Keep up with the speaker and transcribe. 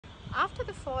After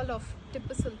the fall of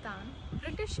Tipu Sultan,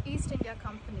 British East India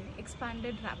Company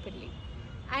expanded rapidly,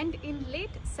 and in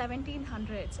late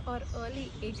 1700s or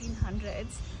early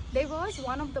 1800s, there was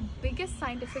one of the biggest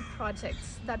scientific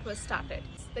projects that was started,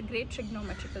 the Great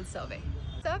Trigonometrical Survey.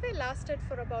 The survey lasted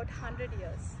for about 100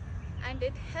 years, and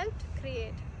it helped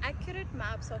create accurate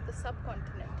maps of the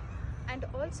subcontinent and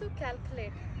also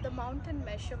calculate the mountain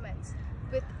measurements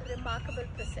with remarkable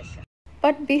precision.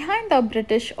 But behind the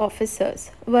British officers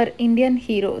were Indian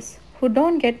heroes who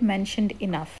don't get mentioned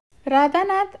enough.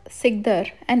 Radhanath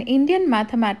Sikdar, an Indian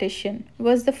mathematician,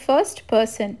 was the first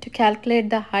person to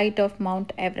calculate the height of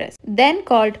Mount Everest, then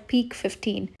called Peak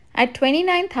 15, at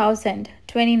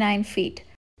 29,029 feet.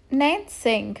 Nain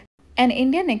Singh, an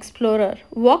Indian explorer,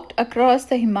 walked across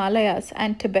the Himalayas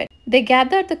and Tibet. They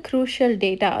gathered the crucial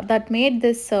data that made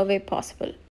this survey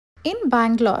possible. In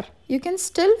Bangalore, you can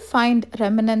still find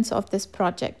remnants of this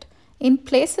project in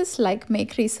places like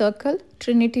Makery Circle,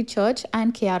 Trinity Church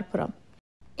and Kyarpuram.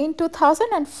 In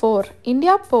 2004,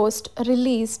 India Post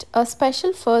released a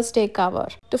special first day cover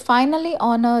to finally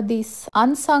honor these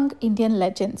unsung Indian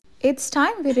legends. It's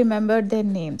time we remembered their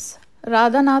names,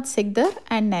 Radhanath Sikdar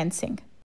and Nain Singh.